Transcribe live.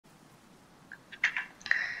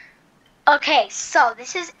Okay, so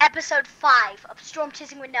this is episode 5 of Storm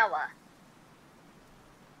Chasing with Noah.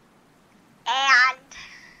 And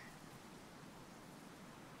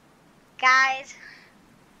guys,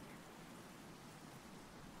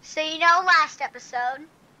 so you know last episode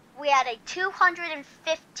we had a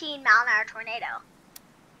 215 mile an hour tornado.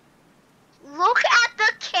 Look at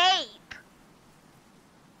the cape.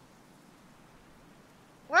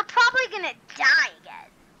 We're probably gonna die again.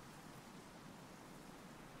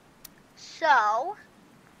 So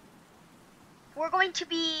we're going to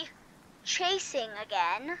be chasing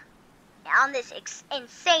again on this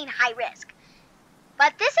insane high risk.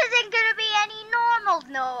 But this isn't going to be any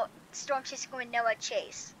normal Storm Chasing with Noah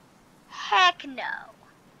chase. Heck no.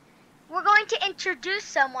 We're going to introduce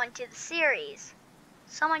someone to the series.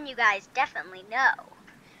 Someone you guys definitely know.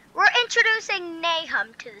 We're introducing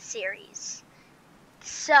Nahum to the series.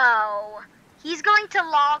 So he's going to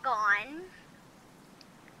log on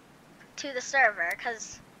to the server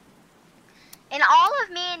because in all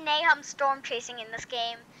of me and Nahum storm chasing in this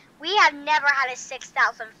game, we have never had a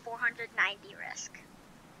 6,490 risk.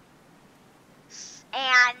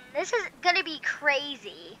 And this is going to be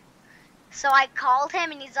crazy. So I called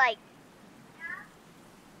him and he's like,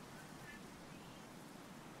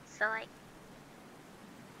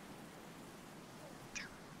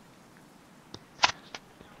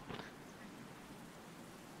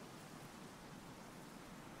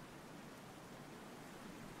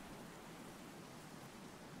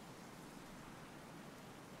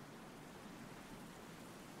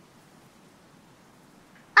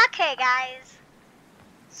 okay guys.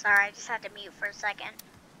 Sorry, I just had to mute for a second.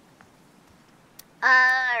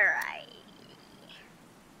 Alright.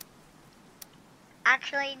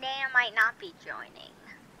 Actually, Naya might not be joining.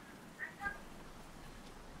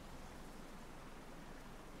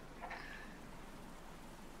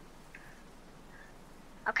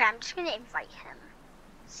 Okay, I'm just gonna invite him.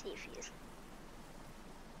 See if he's...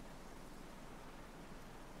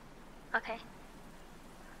 Okay.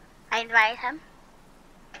 I invited him.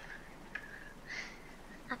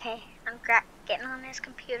 Okay, I'm getting on his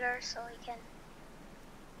computer so he can...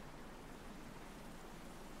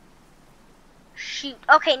 Shoot.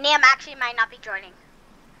 Okay, Nam actually might not be joining.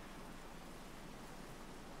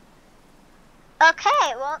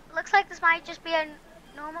 Okay, well, looks like this might just be a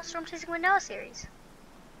normal Storm Chasing with Noah series.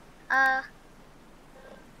 Well,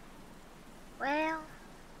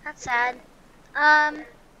 that's sad.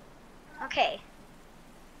 Okay.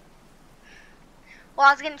 Well,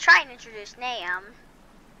 I was gonna try and introduce Nahum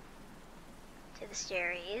to the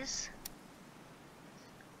series,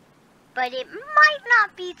 but it might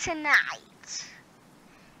not be tonight.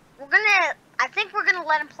 I think we're gonna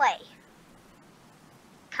let him play.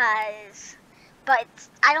 But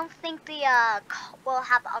I don't think we'll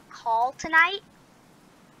have a call tonight.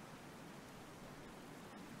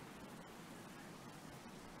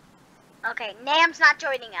 Okay, Nam's not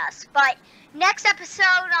joining us, but next episode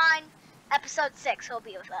on episode 6 he'll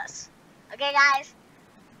be with us. Okay, guys?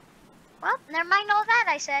 Well, never mind all that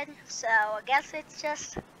I said. So I guess it's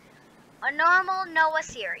just a normal Noah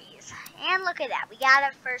series. And look at that, we got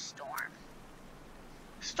a first storm.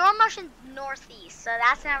 Storm motion's northeast, so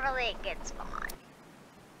that's not really a good spot.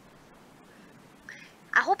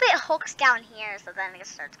 I hope it hooks down here so then it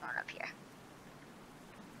starts going up here.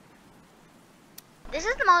 This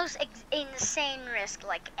is the most insane risk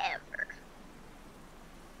like ever.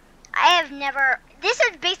 I have never... This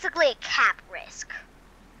is basically a cap risk.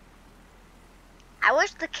 I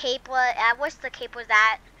wish the cape was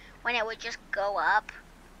that when it would just go up.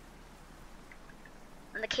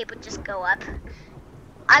 When the cape would just go up.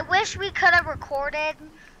 I wish we could have recorded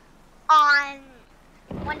on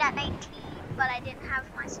 1.19, but I didn't have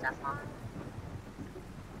my stuff on.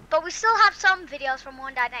 But we still have some videos from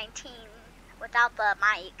 1.19 without the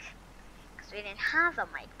mic, because we didn't have a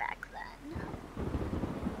mic back then.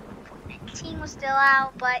 1.19 was still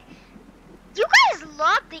out, but you guys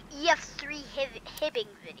loved the EF3 hibbing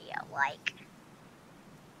video, like,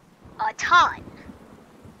 a ton.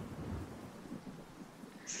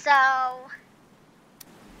 So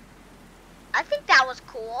I think that was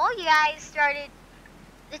cool. You guys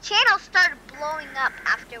the channel started blowing up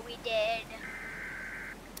after we did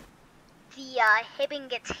the hibbing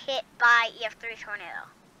gets hit by EF3 tornado.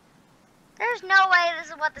 There's no way this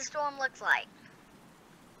is what the storm looks like.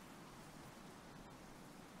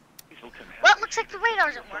 Well, it looks like the radar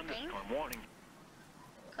isn't working.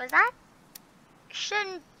 That's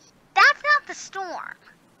not the storm.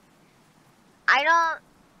 I don't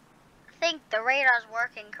think the radar's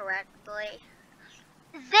working correctly.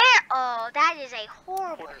 Oh, that is a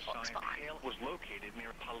horrible spot. Was located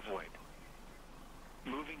near Palvoid.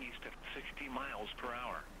 Moving east at miles per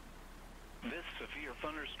hour. This severe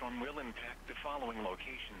thunderstorm will impact the following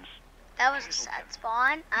locations. That was a sad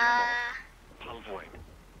spawn. Avoid.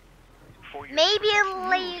 Maybe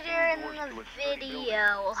later in the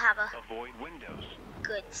video we'll have a Avoid windows.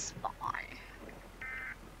 good spawn.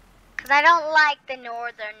 Because I don't like the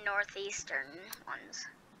northeastern ones.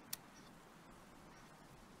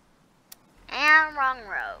 And wrong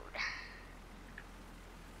road.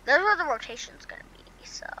 Those where the rotation's gonna be,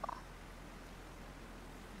 so.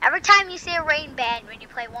 Every time you see a rain band when you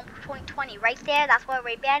play 1.20, right there, that's where a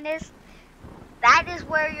rain band is. That is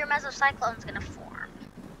where your mesocyclone's gonna form.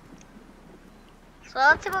 So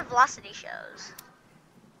let's see what velocity shows.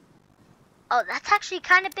 Oh, that's actually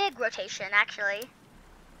kind of big rotation, actually.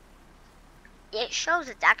 It shows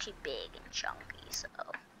it's actually big and chunky, so.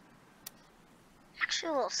 I'm actually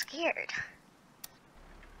a little scared.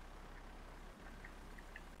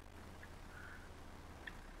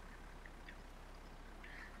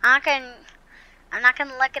 I'm not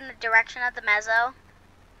gonna look in the direction of the meso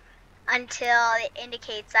until it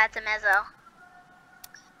indicates that's a meso.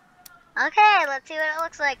 Okay, let's see what it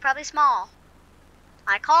looks like. Probably small.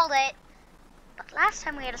 I called it. But last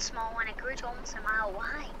time we had a small one, it grew to almost a mile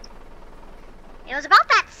wide. It was about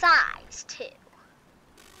that size, too.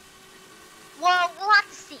 Well, we'll have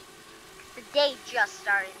to see. The day just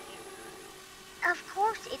started. Of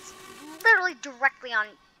course, it's literally directly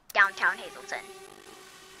on downtown Hazleton.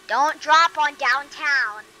 Don't drop on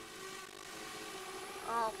downtown.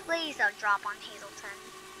 Oh, please don't drop on Hazleton.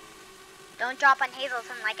 Don't drop on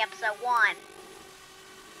Hazleton like episode 1.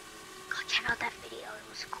 Go check out that video, it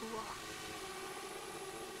was cool.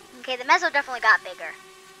 Okay, the meso definitely got bigger.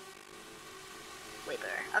 Way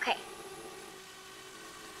bigger, okay.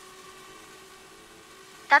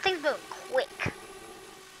 That thing's moving quick.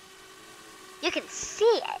 You can see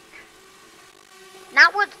it.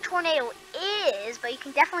 Not where the tornado is, but you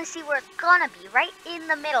can definitely see where it's gonna be, right in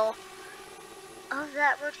the middle of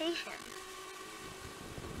that rotation.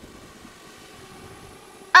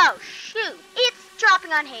 Oh shoot, it's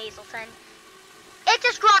dropping on Hazleton. It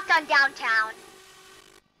just dropped on downtown.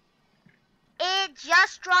 It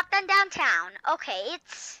just dropped on downtown. Okay,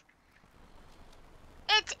 it's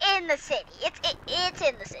in the city. It's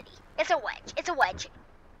in the city. It's a wedge. It's a wedge.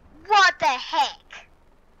 What the heck?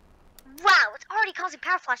 Wow, it's already causing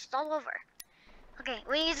power flashes all over. Okay,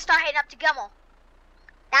 we need to start heading up to Gemmel.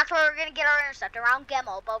 That's where we're gonna get our intercept, around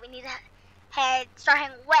Gemmel, but we need to start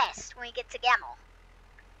heading west when we get to Gemmel.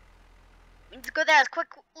 We need to go there as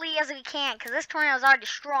quickly as we can, because this tornado is already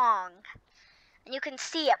strong. And you can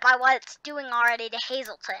see it by what it's doing already to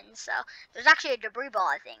Hazleton. So, there's actually a debris ball,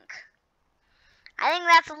 I think. I think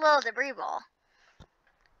that's a little debris ball.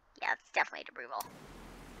 Yeah, it's definitely a debris ball.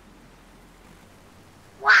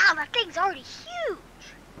 Wow, that thing's already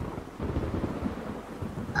huge.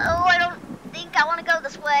 Oh, I don't think I want to go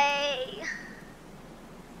this way.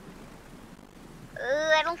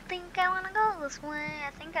 I don't think I want to go this way.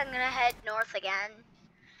 I think I'm going to head north again.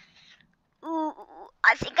 Ooh,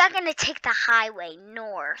 I think I'm going to take the highway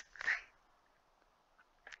north.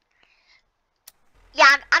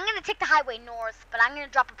 Yeah, I'm going to take the highway north, but I'm going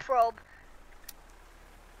to drop a probe.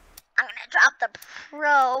 I'm going to drop the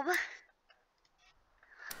probe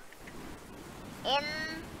in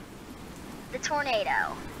the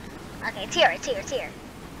tornado. Okay, it's here, it's here, it's here.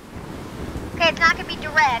 Okay, it's not going to be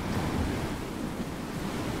direct.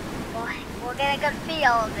 We'll get a good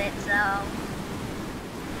feel of it, so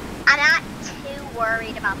I'm not too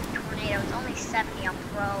worried about the tornado. It's only 70 on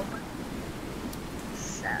probe.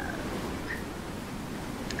 So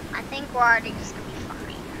I think we're already just gonna be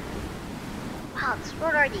fine. Wow, this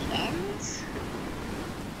road already ends?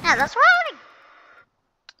 Yeah, that's where I already.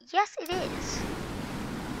 Yes, it is.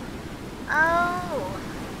 Oh.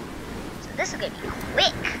 So this is gonna be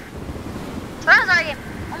quick. So I was already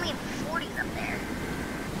only in 40s up there.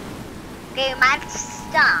 Okay, we might have to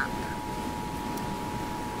stop.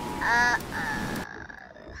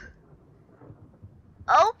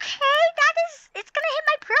 Okay, it's gonna hit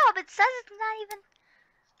my probe. It says it's not even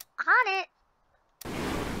on it.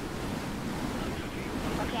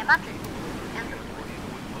 Okay, I'm about to enter it.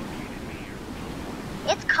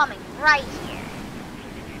 It's coming right here.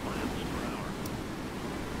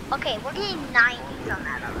 Okay, we're getting 90s on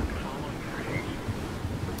that other one.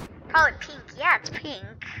 Probably pink. Yeah, it's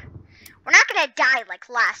pink. We're not gonna die like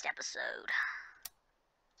last episode.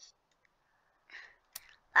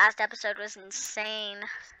 Last episode was insane.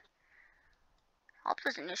 Hope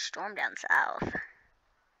there's a new storm down south.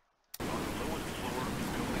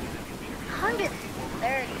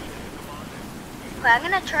 130. Okay, I'm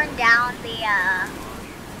gonna turn down the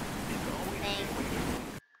thing.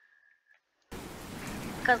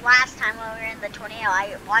 Because last time when we were in the tornado,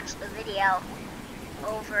 I watched the video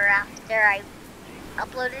over after I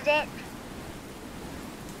uploaded it.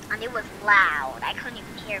 And it was loud. I couldn't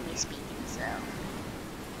even hear me speaking, so.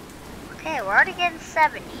 Okay, we're already getting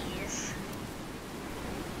 70s.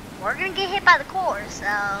 We're gonna get hit by the core, so.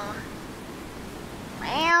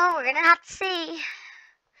 Well, we're gonna have to see.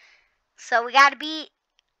 So we gotta beat.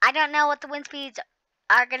 I don't know what the wind speeds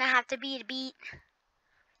are gonna have to be to beat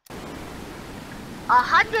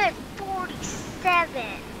 147.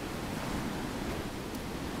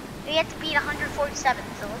 We have to beat 147,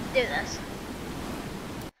 so let's do this.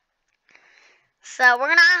 So we're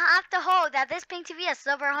gonna have to hold that this pink TV is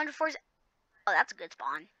over 147. Oh, that's a good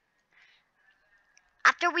spawn.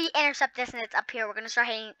 After we intercept this and it's up here, we're gonna start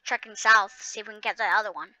checking south to see if we can get the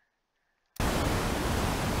other one.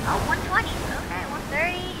 Oh, 120. Okay,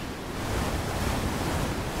 130.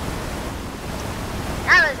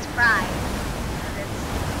 Not really surprised.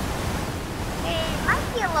 It might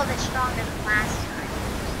be a little bit stronger than last time.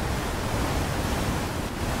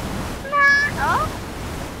 Oh,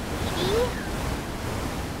 maybe.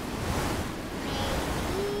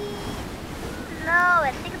 No,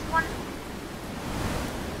 I think it's one.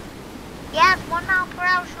 Yeah, it's 1 mile per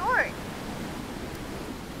hour short.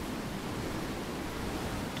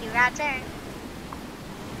 Okay, we gotta turn.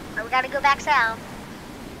 Or we gotta go back south.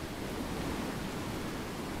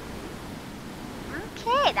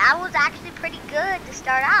 Okay, that was actually pretty good to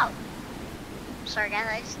start out. Sorry guys,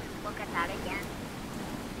 I just need to look at that again.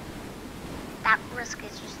 That risk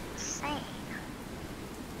is just insane.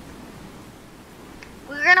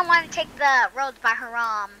 We're gonna want to take the roads by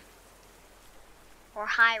Haram. Or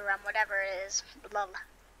Hiram, whatever it is. Blah, blah.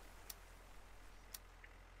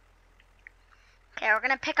 Okay, we're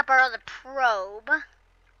gonna pick up our other probe.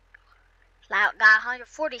 Got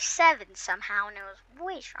 147 somehow, and it was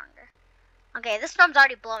way stronger. Okay, this storm's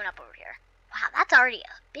already blowing up over here. Wow, that's already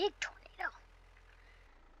a big tornado.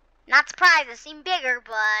 Not surprised, it seemed bigger,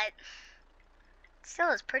 but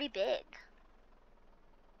still is pretty big.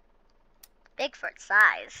 Big for its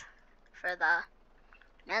size, for the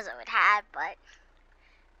meso it had, but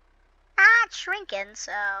not shrinking,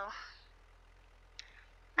 so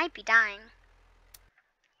might be dying.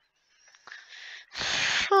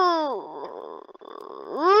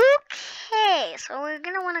 Okay, so we're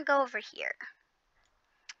gonna want to go over here.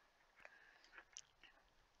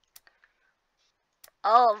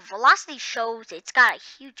 Oh, velocity shows it's got a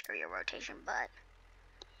huge area rotation, but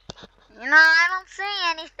you know, I don't see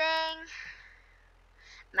anything.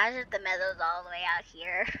 Imagine if the meadows all the way out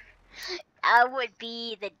here. That would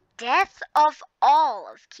be the death of all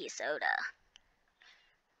of Keysota.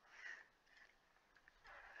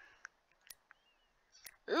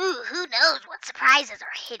 Ooh, who knows what surprises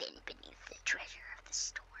are hidden beneath the treasure of the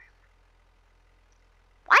storm.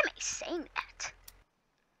 Why am I saying that?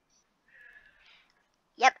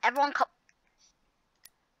 Yep, everyone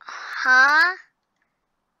Huh?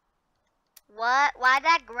 What? Why'd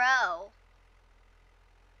that grow?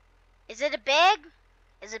 Is it a big?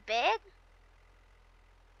 Is it big?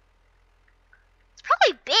 It's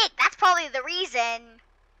probably big. That's probably the reason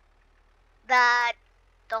that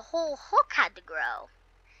the whole hook had to grow.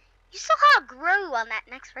 You saw how it grew on that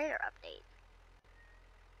next radar update.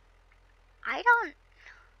 I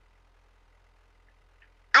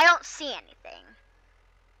don't see anything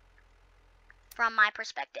from my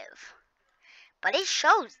perspective. But it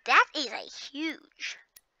shows that is a huge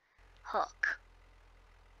hook.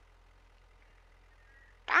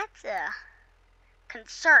 That's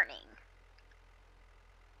concerning.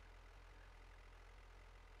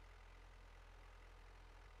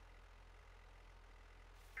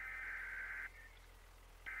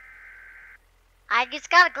 I just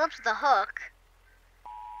got a glimpse of the hook.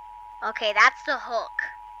 Okay, that's the hook.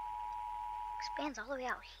 Expands all the way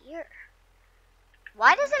out here.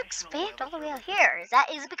 Why does it expand all the way out here? Is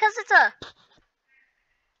it because it's a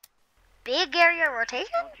big area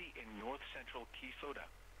rotation? County in north central Keysota.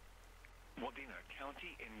 Wadena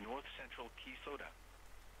County in north central Keysota.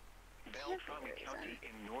 Beltrami County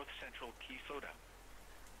in north central Keysota.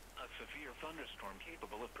 A severe thunderstorm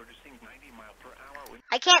capable of producing 90 mile per hour wind.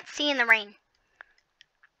 I can't see in the rain.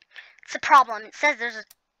 It's a problem. It says there's a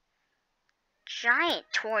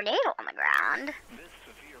giant tornado on the ground. This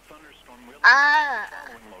severe thunderstorm will impact the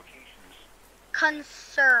following locations.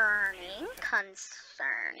 Concerning.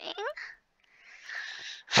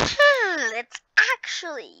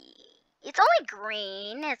 It's only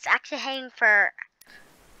green. It's actually heading for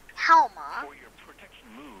Helma. For your protection,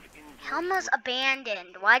 move in Helma's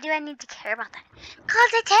abandoned. Why do I need to care about that?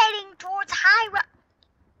 Because it's heading towards Hiram.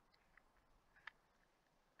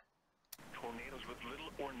 tornadoes with little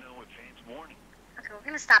or no advance warning. Okay, we're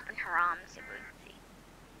gonna stop in Haram and see what we can see.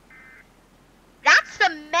 That's the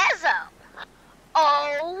Mezzo!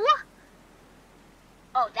 Oh!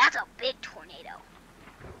 Oh, that's a big tornado.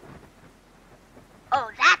 Oh,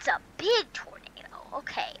 that's a big tornado.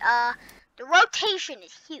 Okay, the rotation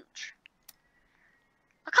is huge.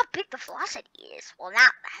 Look how big the velocity is. Well,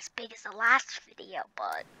 not as big as the last video,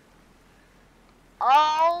 but...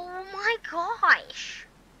 Oh my gosh.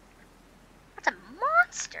 That's a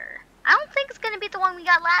monster. I don't think it's gonna be the one we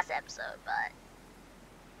got last episode, but...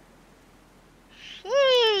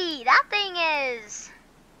 Gee, that thing is...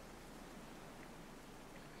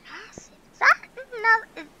 massive. Is that...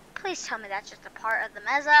 No, please tell me that's just a part of the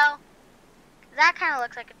mezzo. That kind of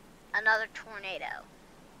looks like another tornado.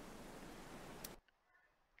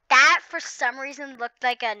 That, for some reason, looked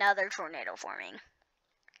like another tornado forming.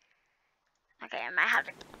 Okay, I might have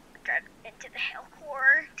to drive into the hail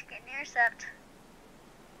core to get an intercept.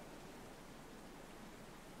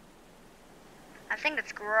 I think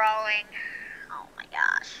it's growing. Oh my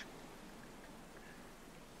gosh.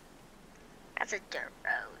 That's a dirt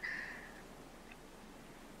road.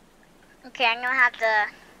 Okay, I'm gonna have to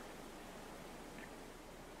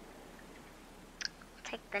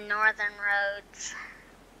take the northern roads.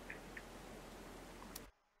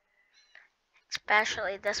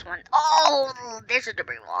 Especially this one. Oh, there's a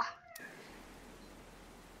debris wall.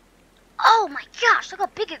 Oh my gosh, look how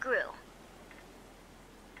big it grew.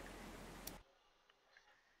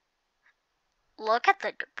 Look at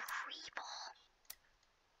the debris ball.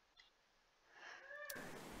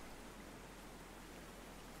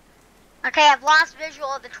 Okay, I've lost visual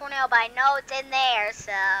of the tornado, but I know it's in there,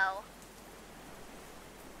 so...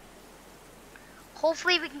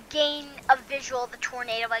 Hopefully we can gain a visual of the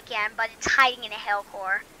tornado again, but it's hiding in a hail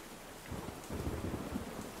core.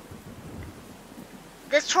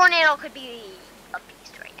 This tornado could be a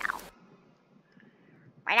beast right now.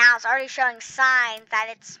 Right now it's already showing signs that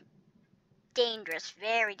it's dangerous,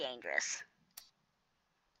 very dangerous.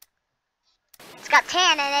 It's got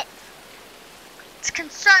tan in it. It's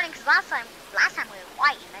concerning because last time we were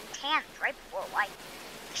white and then tans right before white.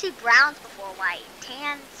 Actually browns before white,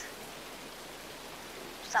 tans.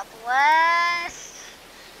 Southwest.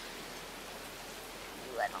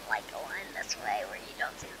 Ooh, I don't like going this way where you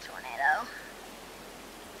don't see the tornado.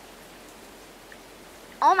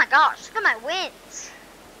 Oh my gosh, look at my winds.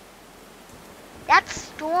 That's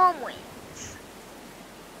storm winds.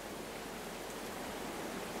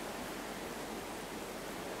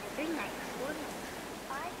 Every night, 4,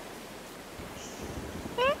 5,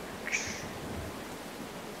 6,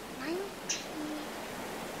 19.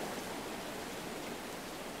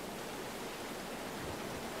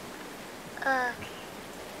 Okay.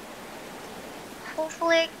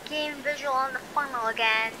 Hopefully gain visual on the funnel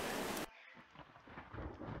again.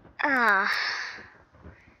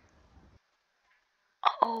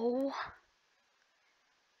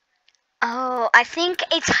 Oh, I think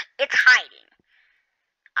it's hiding.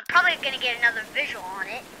 I'm probably gonna get another visual on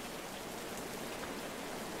it.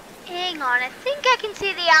 Hang on, I think I can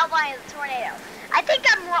see the outline of the tornado. I think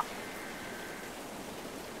I'm wrong.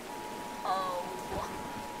 Oh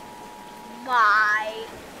my.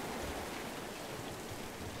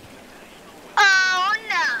 Oh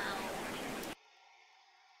no.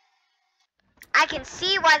 I can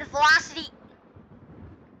see why the velocity...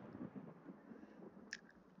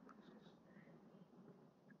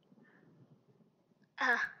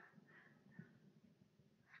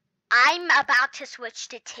 I'm about to switch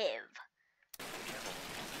to TIV.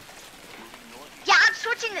 Yeah, I'm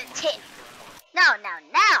switching to TIV. No, I'm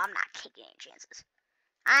not taking any chances.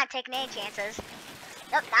 I'm not taking any chances.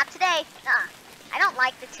 Nope, not today. I don't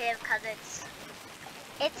like the TIV because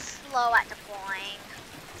it's slow at deploying.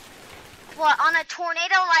 But on a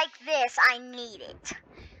tornado like this, I need it.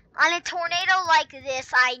 On a tornado like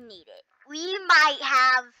this, I need it. We might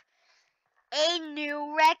have a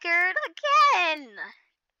new record again.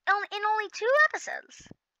 In only 2 episodes.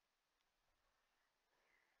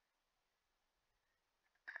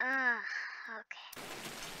 Okay.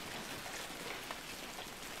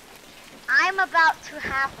 I'm about to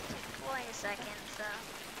have to deploy in a second, so.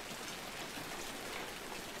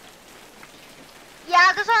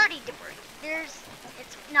 Yeah, there's already debris.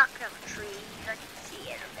 It's not from a tree. You can see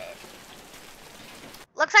it a bit.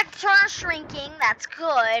 Looks like the tornado's shrinking. That's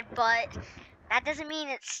good, but that doesn't mean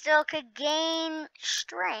it still could gain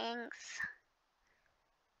strength.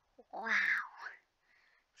 Wow.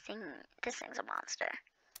 This thing's a monster.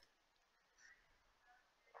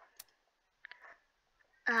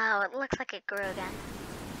 Oh, it looks like it grew again.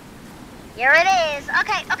 Here it is.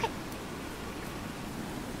 Okay.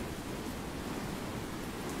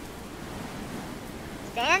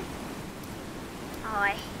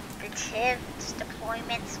 Tiv's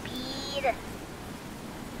deployment speed.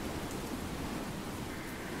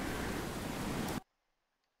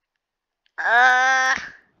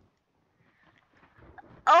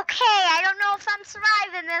 Okay, I don't know if I'm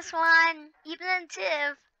surviving this one, even in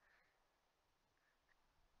Tiv.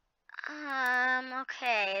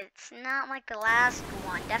 Okay, it's not like the last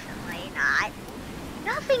one, definitely not.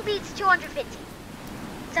 Nothing beats 250,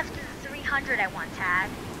 except for the 300 I once had.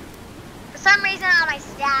 For some reason on my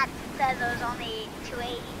stats it says it was only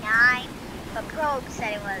 289, but Probe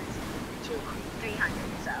said it was 300,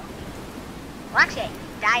 so. Well, actually, it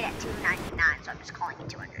died at 299, so I'm just calling it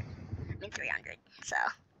 200. I mean 300, so.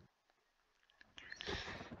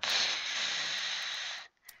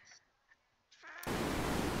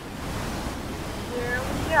 Here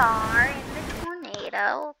we are in the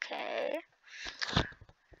tornado, okay.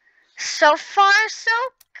 So far, so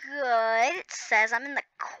good. It says I'm in the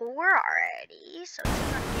core already, so it's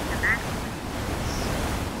going to be in the max.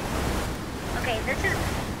 Okay, this is...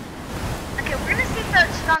 Okay, we're going to see if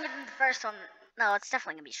it's stronger than the first one. No, it's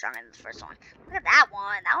definitely going to be stronger than the first one. Look at that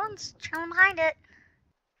one. That one's trailing behind it.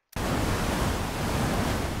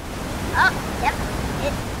 Oh, yep.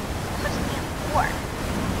 It's CM4.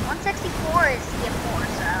 164 is CM4,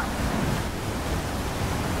 so...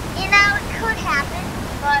 You know, it could happen,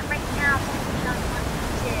 but right now it's only on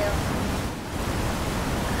 162.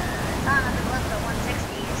 It's on another one for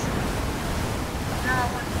 160s. No,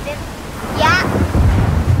 150. Yeah!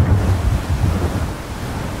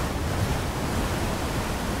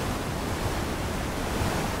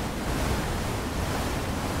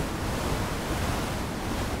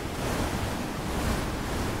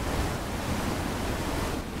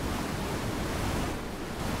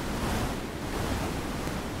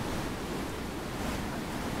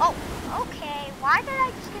 Oh, okay. Why did I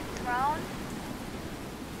just get thrown?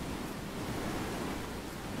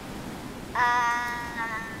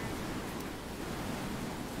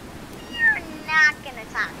 You're not gonna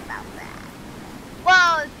talk about that.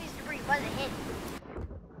 Whoa, this piece of debris wasn't hidden.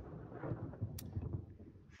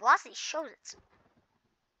 Velocity shows it's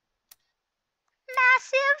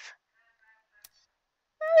massive.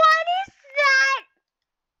 What is that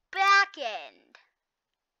back end?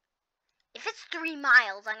 If it's 3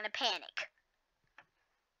 miles, I'm gonna panic.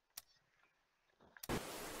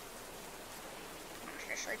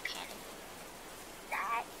 Officially panic.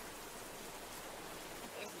 That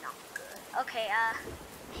is not good. Okay, I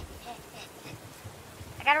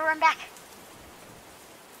gotta run back.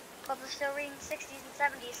 Club is still reading 60s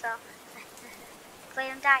and 70s, so let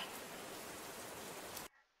him die.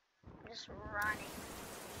 I'm just running.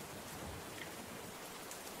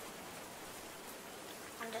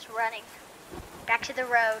 I'm just running. Back to the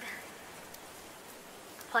road.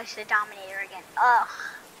 Place the Dominator again. Ugh.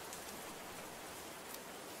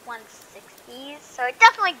 160s, so it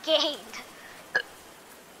definitely gained.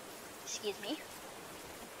 Excuse me.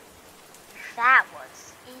 That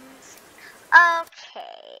was insane.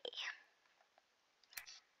 Okay.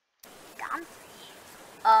 Gone free.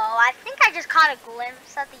 Oh, I think I just caught a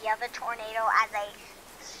glimpse of the other tornado as a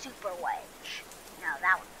super wedge. No,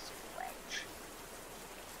 that was a super wedge.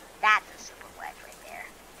 That's a super wedge right there.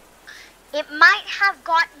 It might have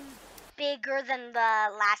gotten bigger than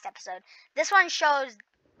the last episode. This one shows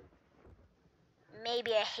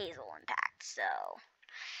maybe a hazel impact, so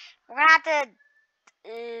we're gonna have to.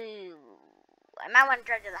 Ooh, I might want to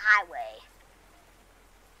drive to the highway.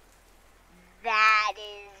 That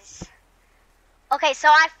is okay. So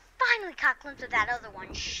I finally caught a glimpse of that other one.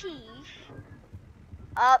 Sheesh.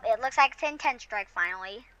 Oh, it looks like it's in 10 strike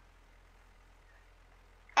finally.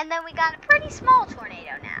 And then we got a pretty small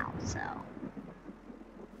tornado now, so.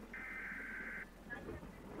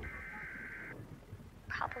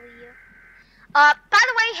 Probably you. By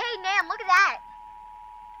the way, hey, Nam, look at that.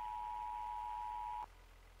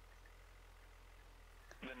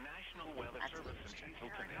 The National Weather Service in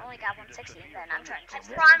Hazleton I only got 160, and then I'm trying to. I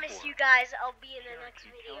promise you guys I'll be in the next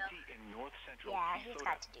video. in North Central Yeah, Key he's Soda.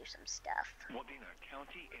 got to do some stuff. Wadena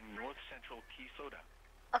County in North Central Key Soda.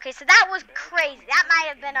 Okay, so that was crazy. That might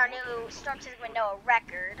have been our new Storm System Window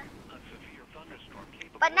record. A severe thunderstorm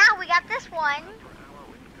capable But now we got this one. per hour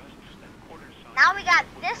wind gusts and quarter size Now we got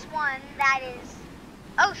this one that is.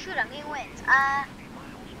 Oh shoot, I'm getting winds. 50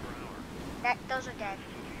 miles per hour. Those are dead.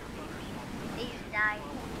 Severe thunderstorms They just died.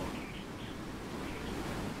 locations.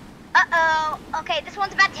 Uh-oh. Okay, this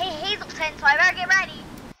one's about to hit Hazleton, so I better get ready.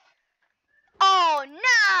 Oh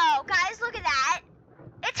no! Guys, look at that.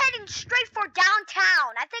 It's heading straight for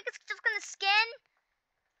downtown. I think it's just gonna skin.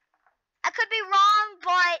 I could be wrong,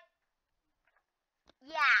 but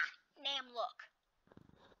yeah. Nam, look.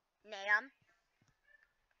 Nam.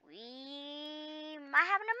 We might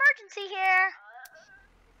have an emergency here.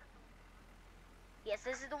 Yes,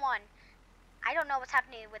 this is the one. I don't know what's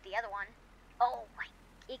happening with the other one. Oh my,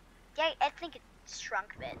 yeah, I think it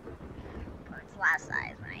shrunk a bit. But it's last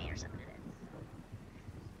size when I intercepted it.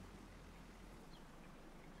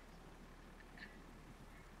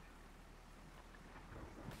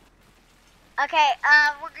 Okay,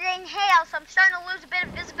 we're getting hail, so I'm starting to lose a bit of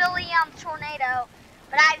visibility on the tornado.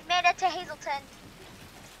 But I've made it to Hazelton.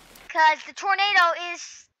 Because the tornado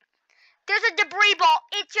is... There's a debris ball.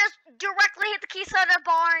 It just directly hit the Keysota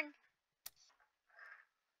barn.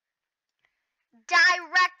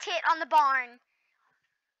 Direct hit on the barn.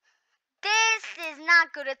 This is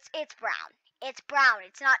not good. It's brown. It's brown.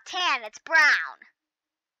 It's not tan. It's brown.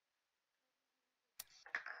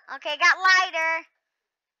 Okay, got lighter.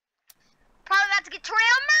 Probably about to get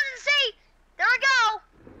tornado emergency. There we go.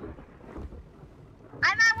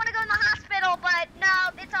 I might want to go in the hospital, but no,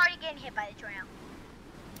 it's already getting hit by the tornado.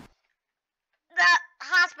 The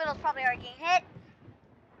hospital's probably already getting hit.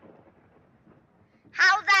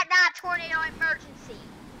 How's that not a tornado emergency?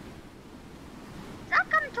 Is that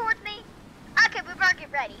coming towards me? Okay, we better get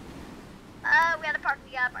ready. We gotta park, we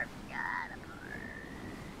gotta park.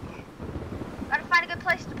 Gotta find a good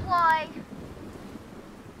place to deploy.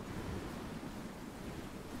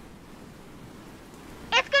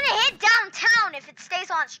 It's gonna hit downtown if it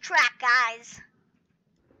stays on its track, guys.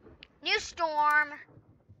 New storm.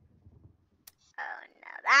 Oh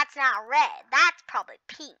no, that's not red. That's probably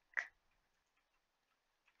pink.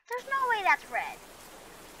 There's no way that's red.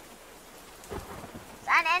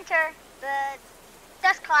 Sign enter the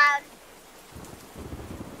dust cloud.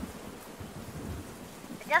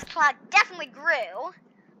 The dust cloud definitely grew.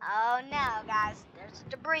 Oh no, guys, there's a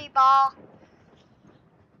debris ball.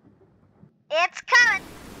 It's coming.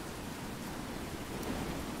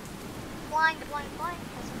 Flying. There's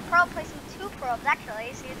a placing 2 probes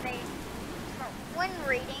actually. See if they for wind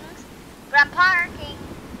readings. But I'm parking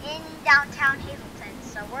in downtown Hazelton,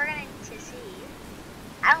 so we're gonna need to see.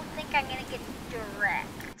 I don't think I'm gonna get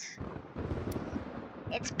direct.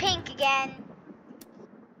 It's pink again.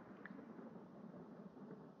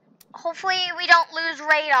 Hopefully we don't lose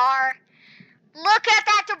radar. Look at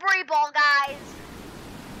that debris ball, guys.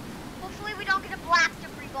 Hopefully we don't get a black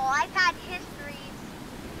debris ball. I've had histories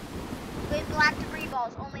with black debris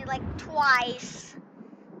balls only like twice.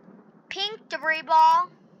 Pink debris ball.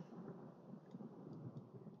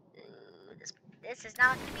 Ooh, this is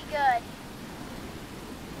not gonna be good.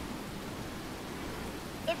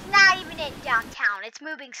 It's not even in downtown. It's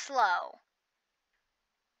moving slow.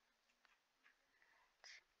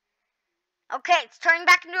 Okay, it's turning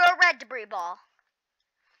back into a red debris ball.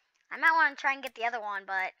 I might want to try and get the other one,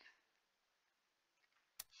 but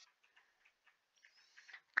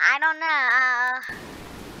I don't know.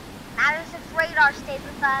 Matters if radar stays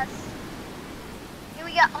with us. Here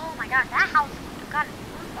we go. Oh my god, that house got its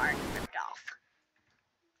roof already ripped off.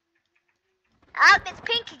 Oh, it's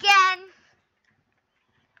pink again.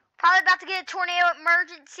 Probably about to get a tornado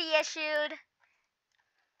emergency issued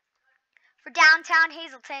for downtown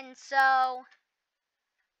Hazelton, so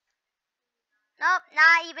nope,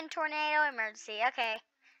 not even tornado emergency. Okay.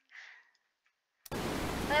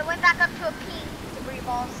 But it went back up to a pink debris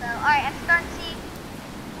ball, so alright, I'm starting to see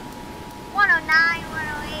 109,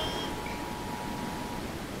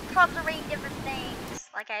 108. Probes are reading different things,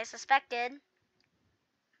 like I suspected.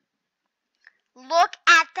 Look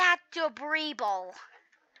at that debris ball.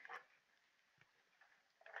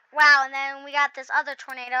 Wow, and then we got this other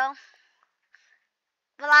tornado.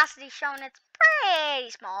 Velocity shown it's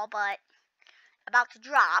pretty small, but about to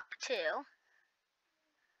drop too.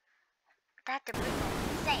 That debris ball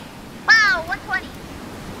is insane. Wow, 120.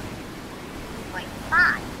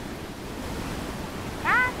 0.5.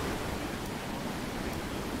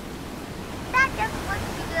 That doesn't look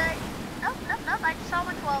too good. Nope, I just saw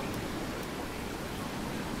 112.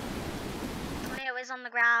 Tornado is on the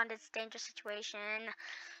ground. It's a dangerous situation.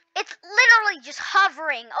 It's literally just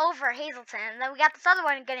hovering over Hazelton. Then we got this other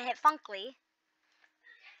one gonna hit Funkley.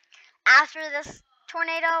 After this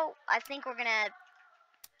tornado, I think we're gonna...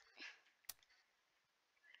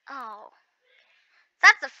 Oh.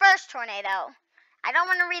 That's the first tornado. I don't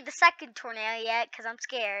want to read the second tornado yet because I'm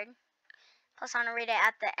scared. Plus, I want to read it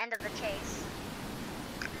at the end of the chase.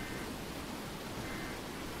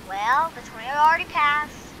 Well, the tornado already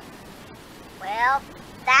passed. Well,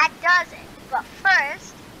 that does it. But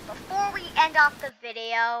first, before we end off the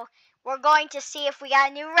video, we're going to see if we got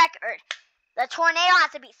a new record. The tornado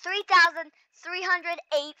has to be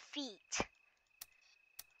 3,308 feet.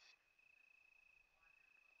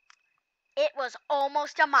 It was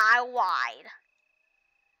almost a mile wide.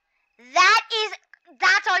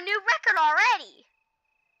 That's our new record already.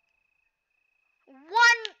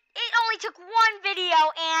 It only took one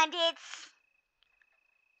video and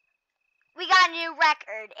we got a new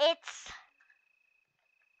record.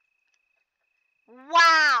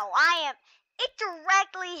 Wow, it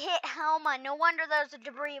directly hit Helma. No wonder there's a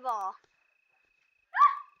debris ball.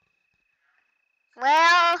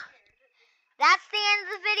 Well, that's the end of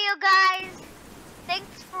the video, guys.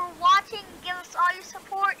 Thanks for watching. Give us all your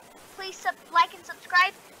support. Please like and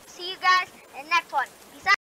subscribe. See you guys in the next one. Peace out.